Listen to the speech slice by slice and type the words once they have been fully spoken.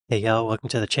Hey y'all, welcome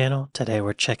to the channel. Today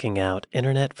we're checking out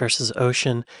Internet versus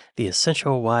Ocean, the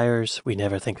essential wires we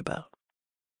never think about.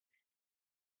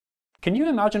 Can you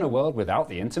imagine a world without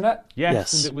the internet?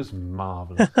 Yes. And it was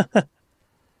marvellous.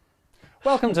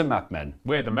 Welcome to Map Men.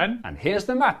 We're the men. And here's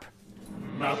the map.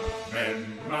 Map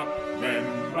men, map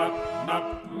men,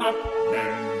 map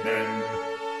men.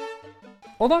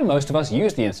 Although most of us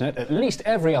use the internet at least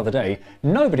every other day,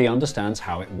 nobody understands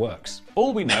how it works.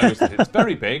 All we know is that it's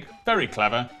very big, very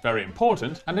clever, very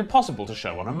important, and impossible to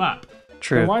show on a map.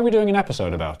 True. Then why are we doing an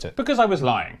episode about it? Because I was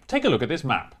lying. Take a look at this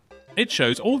map. It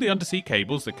shows all the undersea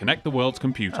cables that connect the world's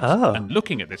computers. Oh. And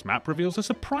looking at this map reveals a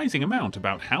surprising amount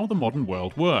about how the modern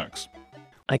world works.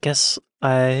 I guess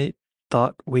I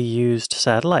thought we used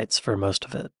satellites for most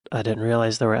of it. I didn't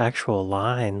realize there were actual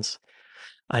lines.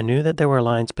 I knew that there were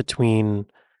lines between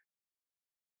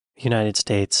the United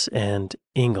States and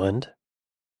England,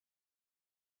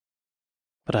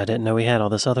 but I didn't know we had all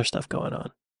this other stuff going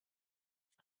on.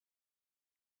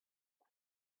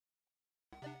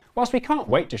 Whilst we can't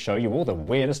wait to show you all the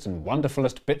weirdest and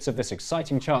wonderfulest bits of this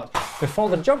exciting chart, before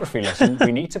the geography lesson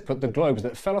we need to put the globes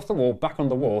that fell off the wall back on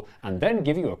the wall and then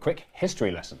give you a quick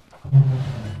history lesson.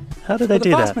 How did they do For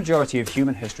the vast that? majority of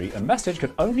human history, a message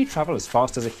could only travel as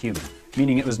fast as a human,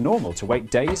 meaning it was normal to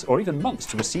wait days or even months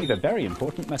to receive a very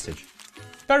important message.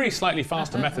 Very slightly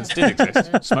faster methods did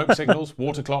exist. Smoke signals,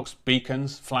 water clocks,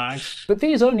 beacons, flags. But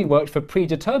these only worked for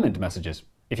predetermined messages.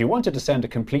 If you wanted to send a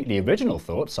completely original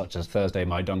thought, such as Thursday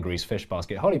my dungarees fish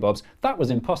basket hollybobs, that was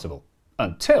impossible.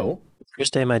 Until...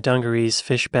 Thursday my dungarees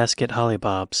fish basket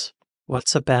hollybobs.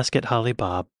 What's a basket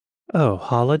hollybob? Oh,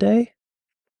 holiday?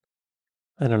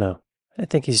 I don't know. I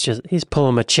think he's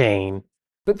pulling a chain.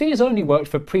 But these only worked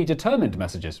for predetermined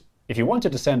messages. If you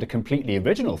wanted to send a completely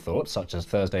original thought, such as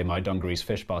Thursday my dungarees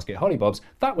fish basket hollybobs,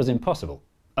 that was impossible.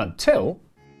 Until...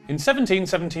 In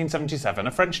 1777,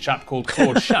 a French chap called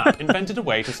Claude Chappe invented a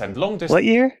way to send long distance... What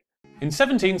year? In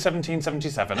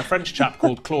 1777, a French chap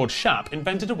called Claude Chappe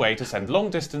invented a way to send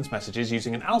long-distance messages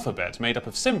using an alphabet made up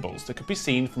of symbols that could be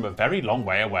seen from a very long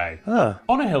way away. Ah.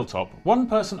 On a hilltop, one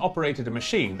person operated a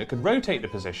machine that could rotate the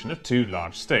position of two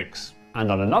large sticks.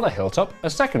 And on another hilltop, a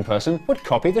second person would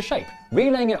copy the shape,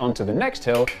 relaying it onto the next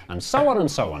hill, and so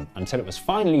on, until it was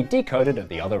finally decoded at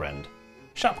the other end.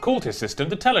 Chappe called his system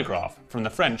the telegraph, from the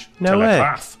French No way.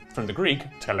 telegraphe, from the Greek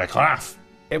telegraph.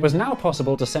 It was now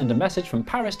possible to send a message from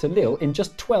Paris to Lille in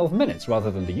just 12 minutes rather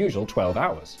than the usual 12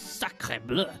 hours. Sacre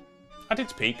bleu! At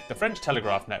its peak, the French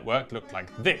telegraph network looked like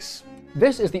this.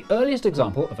 This is the earliest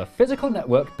example of a physical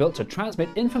network built to transmit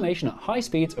information at high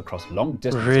speeds across long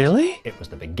distances. Really? It was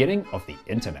the beginning of the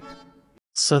internet.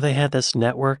 So they had this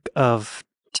network of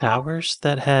towers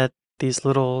that had these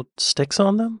little sticks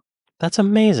on them? That's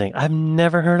amazing. I've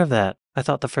never heard of that. I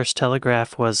thought the first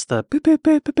telegraph was the boop, boop,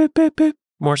 boop, boop, boop, boop, boop,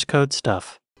 Morse code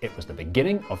stuff. It was the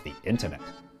beginning of the internet.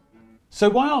 So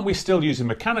why aren't we still using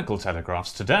mechanical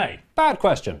telegraphs today? Bad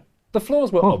question. The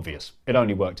flaws were obvious. It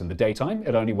only worked in the daytime,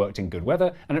 it only worked in good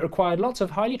weather, and it required lots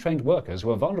of highly trained workers who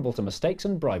were vulnerable to mistakes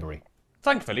and bribery.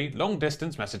 Thankfully,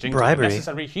 long-distance messaging Bribery. took a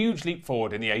necessary huge leap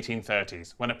forward in the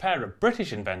 1830s, when a pair of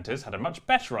British inventors had a much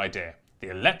better idea: the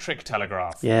electric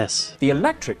telegraph. Yes. The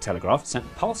electric telegraph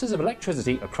sent pulses of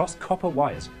electricity across copper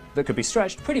wires that could be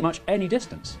stretched pretty much any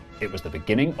distance. It was the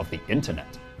beginning of the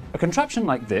internet. A contraption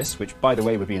like this, which by the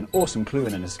way would be an awesome clue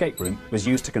in an escape room, was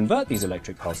used to convert these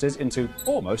electric pulses into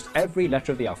almost every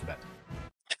letter of the alphabet.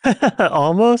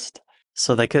 Almost?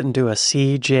 So they couldn't do a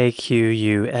C, J, Q,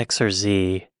 U, X, or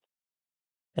Z,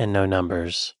 and no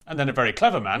numbers. And then a very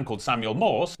clever man called Samuel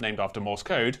Morse, named after Morse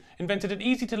code, invented an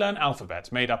easy-to-learn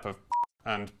alphabet made up of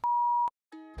and...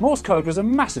 Morse code was a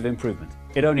massive improvement.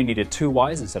 It only needed 2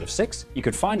 Ys instead of 6, you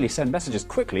could finally send messages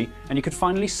quickly, and you could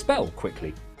finally spell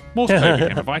quickly. Morse code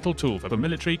became a vital tool for the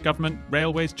military, government,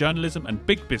 railways, journalism, and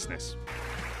big business.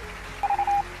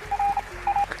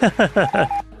 But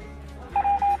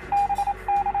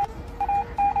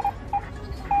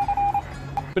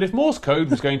if Morse code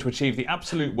was going to achieve the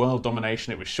absolute world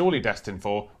domination it was surely destined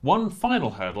for, one final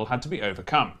hurdle had to be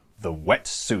overcome. The Wet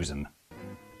Susan.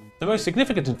 The most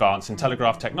significant advance in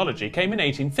telegraph technology came in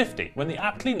 1850, when the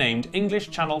aptly named English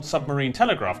Channel Submarine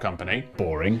Telegraph Company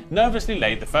Boring. nervously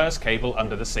laid the first cable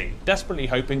under the sea, desperately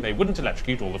hoping they wouldn't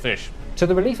electrocute all the fish. To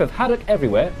the relief of haddock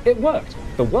everywhere, it worked.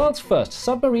 The world's first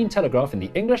submarine telegraph in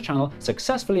the English Channel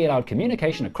successfully allowed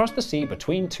communication across the sea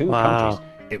between two countries.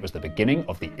 It was the beginning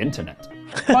of the internet.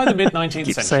 By the mid-19th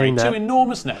Keep century, saying that. two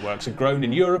enormous networks had grown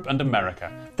in Europe and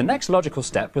America. The next logical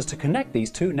step was to connect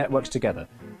these two networks together.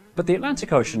 But the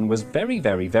Atlantic Ocean was very,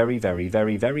 very, very, very,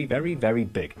 very, very, very, very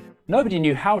big. Nobody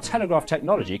knew how telegraph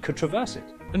technology could traverse it.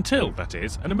 Until, that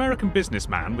is, an American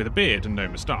businessman with a beard and no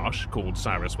moustache, called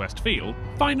Cyrus Westfield,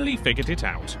 finally figured it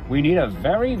out. We need a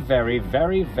very, very,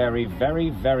 very, very, very,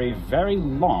 very, very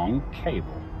long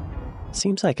cable.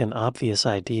 Seems like an obvious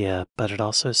idea, but it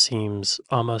also seems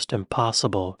almost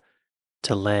impossible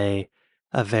to lay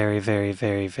a very, very,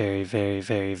 very, very, very,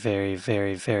 very, very,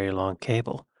 very, very long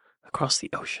cable across the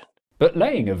ocean. But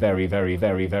laying a very, very,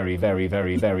 very, very, very,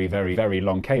 very, very, very, very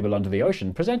long cable under the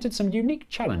ocean presented some unique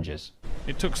challenges.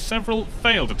 It took several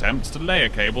failed attempts to lay a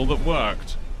cable that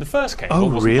worked. The first cable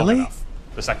wasn't long really? enough.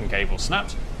 The second cable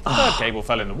snapped. The third cable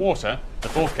fell in the water. The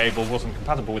fourth cable wasn't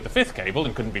compatible with the fifth cable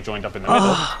and couldn't be joined up in the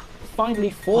middle.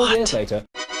 Finally, 4 years later,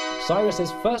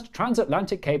 Cyrus's first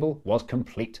transatlantic cable was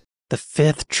complete. The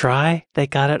fifth try? They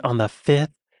got it on the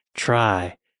fifth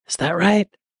try. Is that right?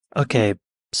 Okay,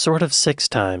 sort of 6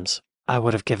 times. I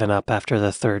would have given up after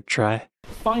the third try.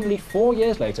 Finally, 4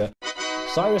 years later,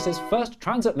 Cyrus's first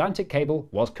transatlantic cable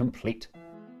was complete.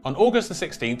 On August the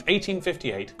 16th,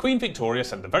 1858, Queen Victoria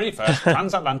sent the very first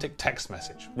transatlantic text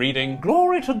message, reading,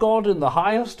 Glory to God in the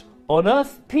highest, on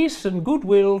earth peace and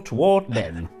goodwill toward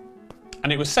men.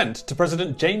 And it was sent to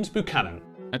President James Buchanan.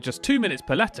 At just 2 minutes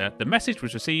per letter, the message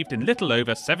was received in little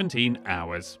over 17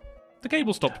 hours. The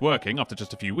cable stopped working after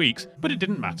just a few weeks, but it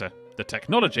didn't matter. The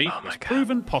technology was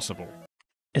proven possible.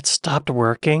 It stopped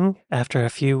working after a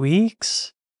few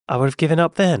weeks? I would have given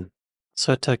up then.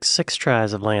 So it took 6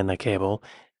 tries of laying the cable.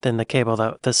 Then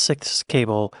the sixth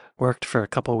cable worked for a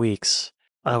couple weeks.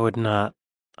 I'm not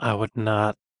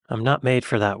made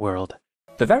for that world.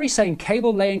 The very same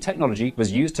cable laying technology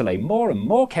was used to lay more and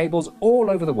more cables all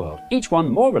over the world, each one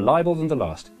more reliable than the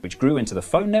last, which grew into the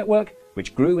phone network,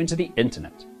 which grew into the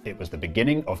internet. It was the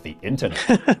beginning of the internet.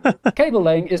 Cable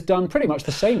laying is done pretty much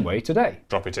the same way today.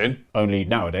 Drop it in. Only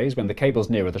nowadays, when the cable's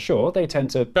nearer the shore, they tend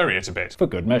to Bury it a bit. for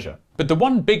good measure. But the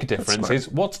one big difference is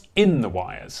what's in the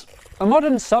wires. A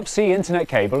modern subsea internet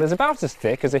cable is about as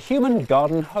thick as a human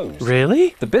garden hose.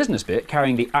 Really? The business bit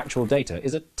carrying the actual data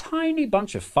is a tiny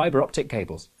bunch of fibre optic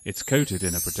cables. It's coated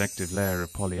in a protective layer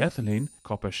of polyethylene,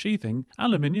 copper sheathing,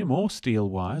 aluminium or steel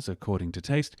wires according to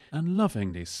taste, and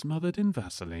lovingly smothered in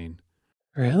Vaseline.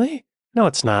 Really? No,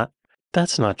 it's not.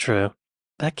 That's not true.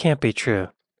 That can't be true.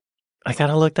 I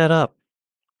gotta look that up.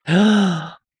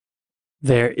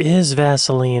 There is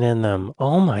Vaseline in them.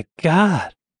 Oh my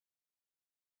God.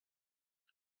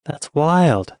 That's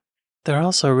wild. They're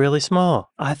also really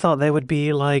small. I thought they would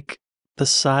be like the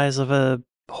size of a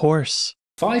horse.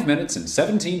 5 minutes and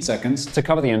 17 seconds to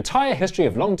cover the entire history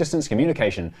of long-distance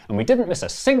communication, and we didn't miss a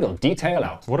single detail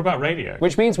out. What about radio?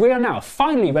 Which means we are now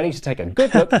finally ready to take a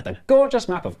good look at the gorgeous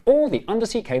map of all the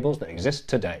undersea cables that exist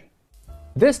today.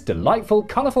 This delightful,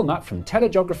 colourful map from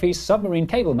Telegeography's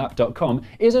submarinecablemap.com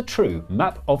is a true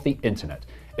map of the internet.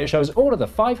 It shows all of the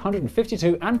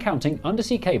 552 and counting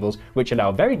undersea cables which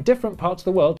allow very different parts of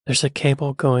the world. There's a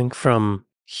cable going from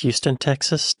Houston,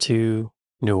 Texas to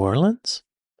New Orleans?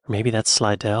 Or maybe that's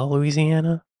Slidell,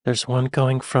 Louisiana? There's one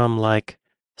going from like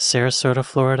Sarasota,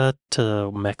 Florida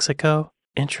to Mexico?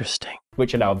 Interesting.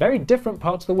 Which allow very different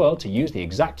parts of the world to use the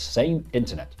exact same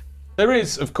internet. There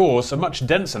is, of course, a much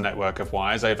denser network of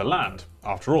wires over land.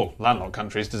 After all, landlocked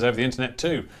countries deserve the internet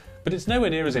too. But it's nowhere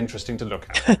near as interesting to look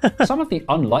at. Some of the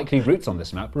unlikely routes on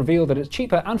this map reveal that it's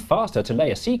cheaper and faster to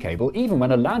lay a sea cable even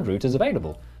when a land route is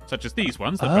available. Such as these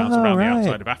ones that bounce around right. the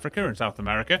outside of Africa and South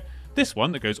America, this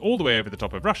one that goes all the way over the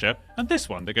top of Russia, and this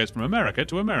one that goes from America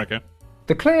to America.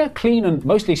 The clear, clean and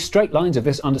mostly straight lines of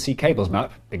this undersea cables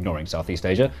map, ignoring Southeast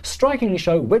Asia, strikingly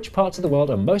show which parts of the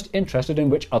world are most interested in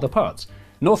which other parts.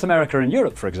 North America and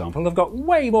Europe, for example, have got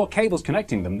way more cables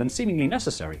connecting them than seemingly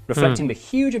necessary, reflecting the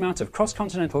huge amount of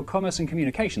cross-continental commerce and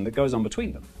communication that goes on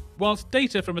between them. Whilst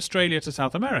data from Australia to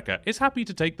South America is happy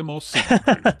to take the more scenic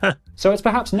route. So it's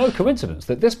perhaps no coincidence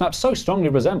that this map so strongly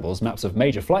resembles maps of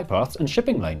major flight paths and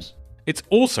shipping lanes. It's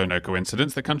also no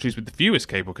coincidence that countries with the fewest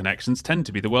cable connections tend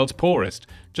to be the world's poorest.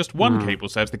 Just one cable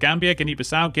serves the Gambia,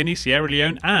 Guinea-Bissau, Guinea, Sierra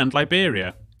Leone and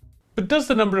Liberia. But does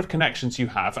the number of connections you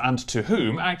have, and to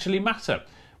whom, actually matter?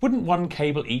 Wouldn't one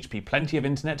cable each be plenty of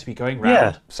internet to be going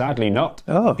round? Yeah. Sadly not.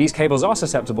 Oh. These cables are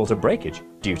susceptible to breakage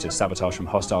due to sabotage from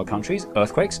hostile countries,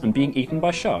 earthquakes and being eaten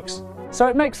by sharks. So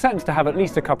it makes sense to have at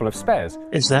least a couple of spares.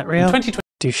 Is that real? 2020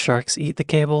 Do sharks eat the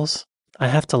cables? I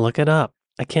have to look it up.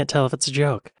 I can't tell if it's a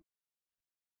joke.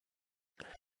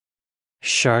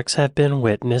 Sharks have been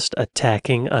witnessed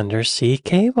attacking undersea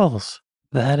cables.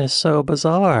 That is so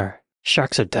bizarre.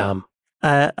 Sharks are dumb.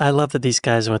 I love that these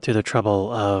guys went through the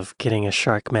trouble of getting a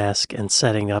shark mask and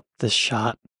setting up this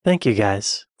shot. Thank you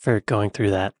guys for going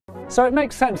through that. So it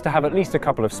makes sense to have at least a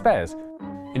couple of spares.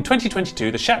 In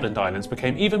 2022, the Shetland Islands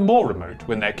became even more remote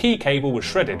when their key cable was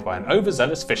shredded by an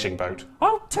overzealous fishing boat.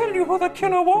 I'll tell you who the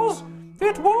killer was.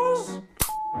 It was...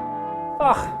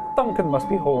 Duncan must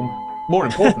be home. More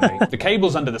importantly, the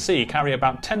cables under the sea carry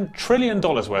about $10 trillion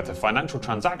worth of financial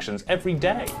transactions every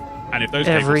day. And if those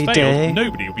Every cables day? failed,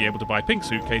 nobody will be able to buy pink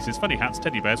suitcases, funny hats,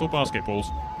 teddy bears, or basketballs.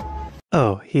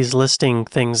 Oh, he's listing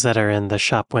things that are in the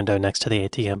shop window next to the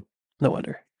ATM. No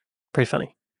wonder. Pretty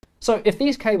funny. So if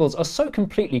these cables are so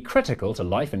completely critical to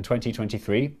life in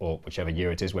 2023, or whichever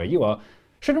year it is where you are,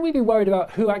 shouldn't we be worried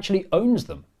about who actually owns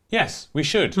them? Yes, we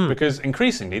should, because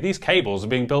increasingly these cables are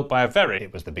being built by a very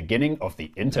It was the beginning of the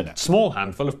internet. small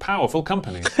handful of powerful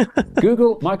companies.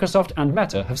 Google, Microsoft and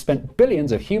Meta have spent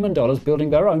billions of human dollars building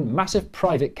their own massive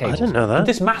private I cables. didn't know that.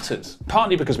 This matters,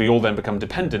 partly because we all then become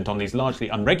dependent on these largely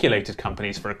unregulated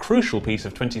companies for a crucial piece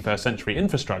of 21st century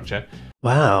infrastructure,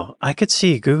 Wow, I could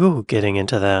see Google getting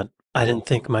into that. I didn't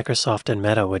think Microsoft and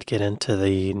Meta would get into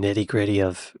the nitty-gritty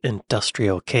of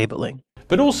industrial cabling.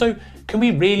 but also, can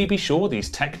we really be sure these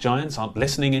tech giants aren't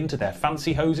listening into their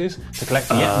fancy hoses to collect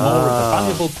yet more of the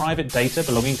valuable private data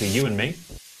belonging to you and me?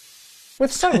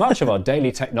 With so much of our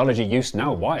daily technology use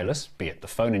now wireless, be it the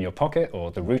phone in your pocket or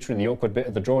the router in the awkward bit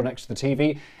of the drawer next to the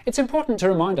TV, it's important to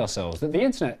remind ourselves that the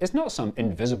internet is not some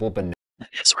invisible benevolent.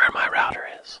 It's where my router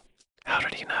is. How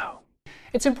did he know?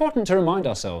 It's important to remind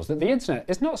ourselves that the internet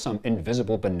is not some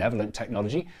invisible benevolent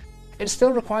technology. It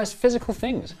still requires physical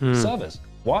things, servers,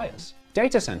 wires,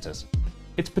 data centers.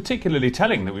 It's particularly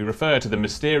telling that we refer to the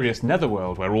mysterious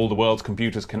netherworld where all the world's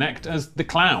computers connect as the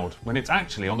cloud, when it's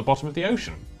actually on the bottom of the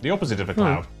ocean, the opposite of a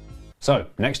cloud. So,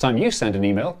 next time you send an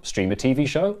email, stream a TV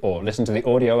show, or listen to the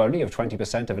audio only of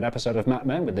 20% of an episode of Map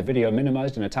Men with the video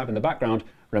minimized and a tab in the background,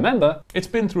 remember, It's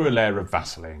been through a layer of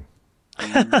Vaseline.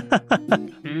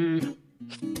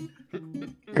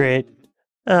 Great.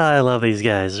 I love these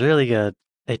guys. Really good.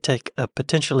 They take a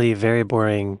potentially very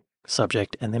boring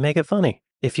subject and they make it funny.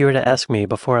 If you were to ask me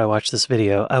before I watched this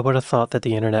video, I would have thought that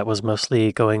the internet was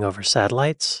mostly going over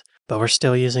satellites, but we're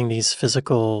still using these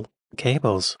physical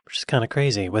cables, which is kind of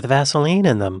crazy, with Vaseline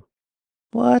in them.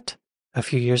 What? A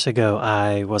few years ago,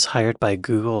 I was hired by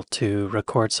Google to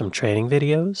record some training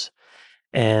videos,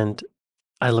 and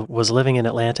I was living in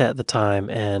Atlanta at the time,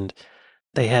 and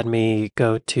they had me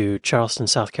go to Charleston,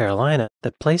 South Carolina.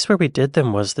 The place where we did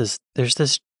them was there's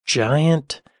this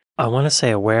giant, I want to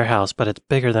say a warehouse, but it's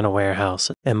bigger than a warehouse.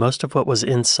 And most of what was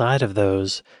inside of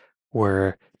those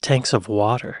were tanks of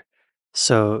water.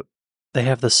 So they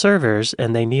have the servers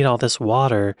and they need all this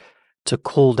water to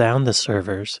cool down the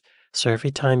servers. So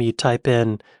every time you type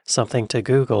in something to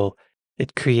Google,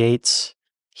 it creates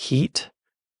heat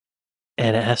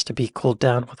and it has to be cooled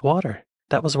down with water.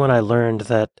 That was when I learned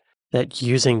that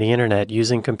using the internet,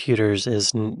 using computers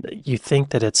you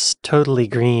think that it's totally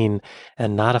green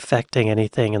and not affecting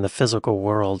anything in the physical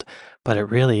world, but it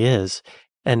really is.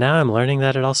 And now I'm learning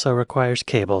that it also requires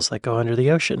cables that go under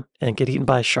the ocean and get eaten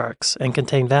by sharks and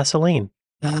contain Vaseline.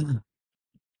 I'm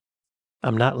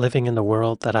not living in the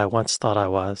world that I once thought I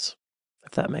was,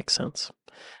 if that makes sense.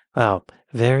 Wow,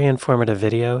 very informative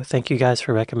video. Thank you guys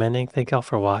for recommending. Thank y'all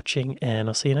for watching, and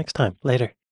I'll see you next time. Later.